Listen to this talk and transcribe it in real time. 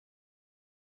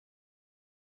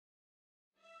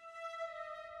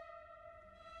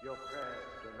Your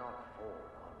prayers do not fall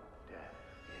on deaf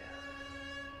ears.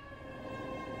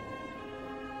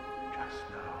 Just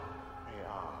know they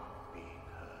are being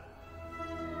heard.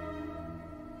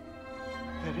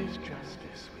 There is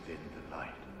justice within the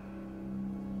light,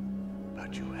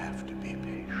 but you have to be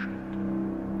patient.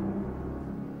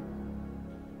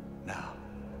 Now,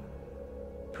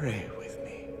 pray with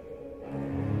me.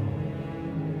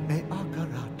 May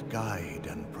Akarat guide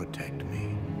and protect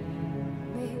me.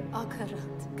 May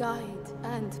Akarat guide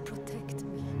and protect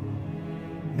me.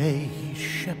 May he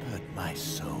shepherd my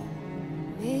soul.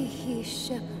 May he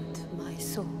shepherd my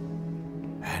soul.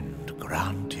 And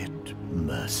grant it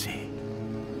mercy.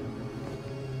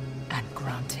 And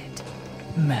grant it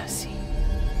mercy.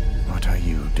 What are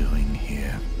you doing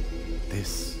here?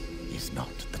 This is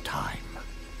not the time.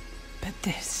 But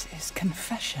this is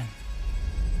confession.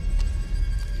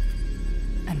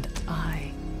 And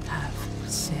I have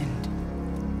sinned.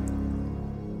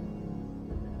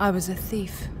 I was a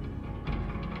thief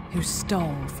who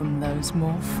stole from those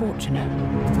more fortunate.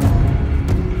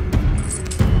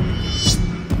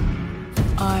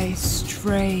 I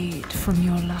strayed from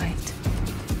your light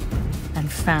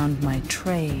and found my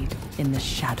trade in the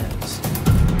shadows.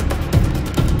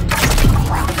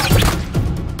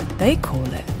 They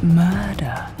call it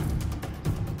murder.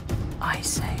 I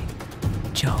say,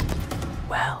 job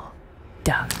well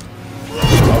done.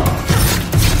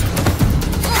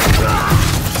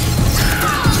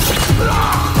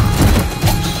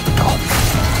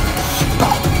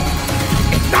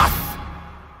 Enough!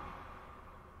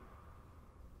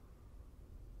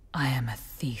 I am a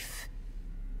thief,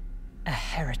 a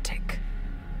heretic,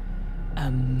 a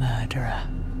murderer,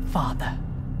 Father.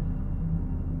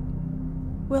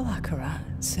 Will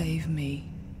Akarat save me?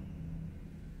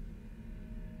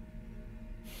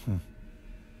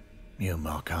 You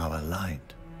mock our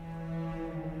light.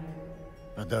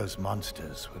 But those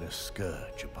monsters were a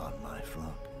scourge upon my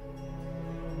flock.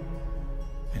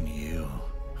 And you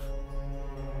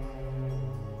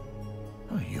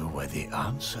were the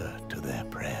answer to their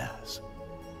prayers.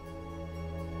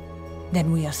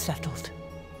 Then we are settled,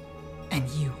 and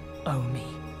you owe me.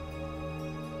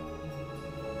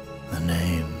 The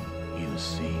name you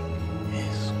seek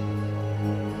is...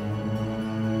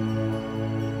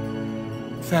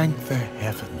 Thank the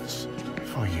heavens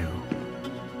for you.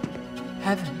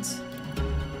 Heavens?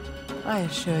 I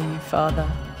assure you, Father,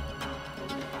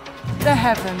 the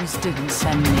heavens didn't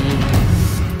send me.